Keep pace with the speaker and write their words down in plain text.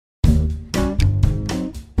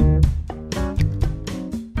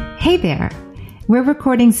Hey there! We're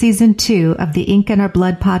recording Season 2 of the Ink in Our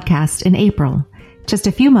Blood podcast in April, just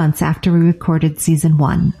a few months after we recorded Season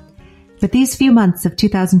 1. But these few months of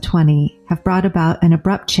 2020 have brought about an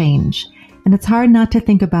abrupt change, and it's hard not to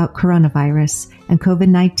think about coronavirus and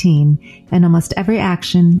COVID-19 in almost every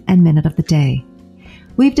action and minute of the day.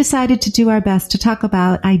 We've decided to do our best to talk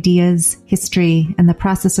about ideas, history, and the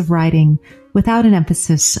process of writing without an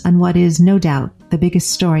emphasis on what is, no doubt, the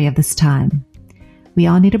biggest story of this time. We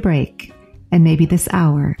all need a break, and maybe this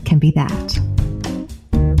hour can be that.